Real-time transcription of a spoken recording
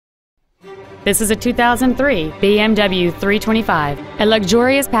This is a 2003 BMW 325, a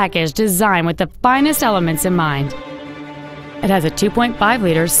luxurious package designed with the finest elements in mind. It has a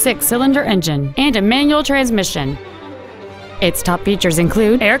 2.5-liter six-cylinder engine and a manual transmission. Its top features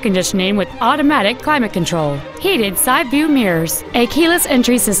include air conditioning with automatic climate control, heated side view mirrors, a keyless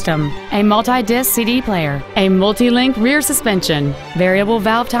entry system, a multi-disc CD player, a multi-link rear suspension, variable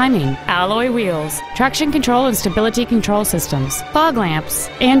valve timing, alloy wheels, traction control and stability control systems, fog lamps,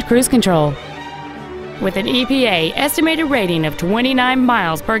 and cruise control. With an EPA estimated rating of 29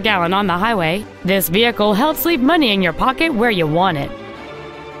 miles per gallon on the highway, this vehicle helps leave money in your pocket where you want it.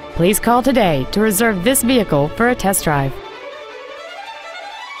 Please call today to reserve this vehicle for a test drive.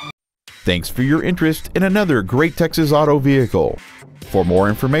 Thanks for your interest in another great Texas Auto vehicle. For more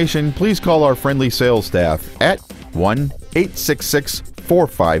information, please call our friendly sales staff at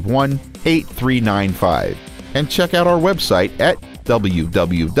 1-866-451-8395 and check out our website at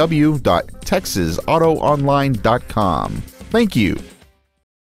www.texasautoonline.com. Thank you.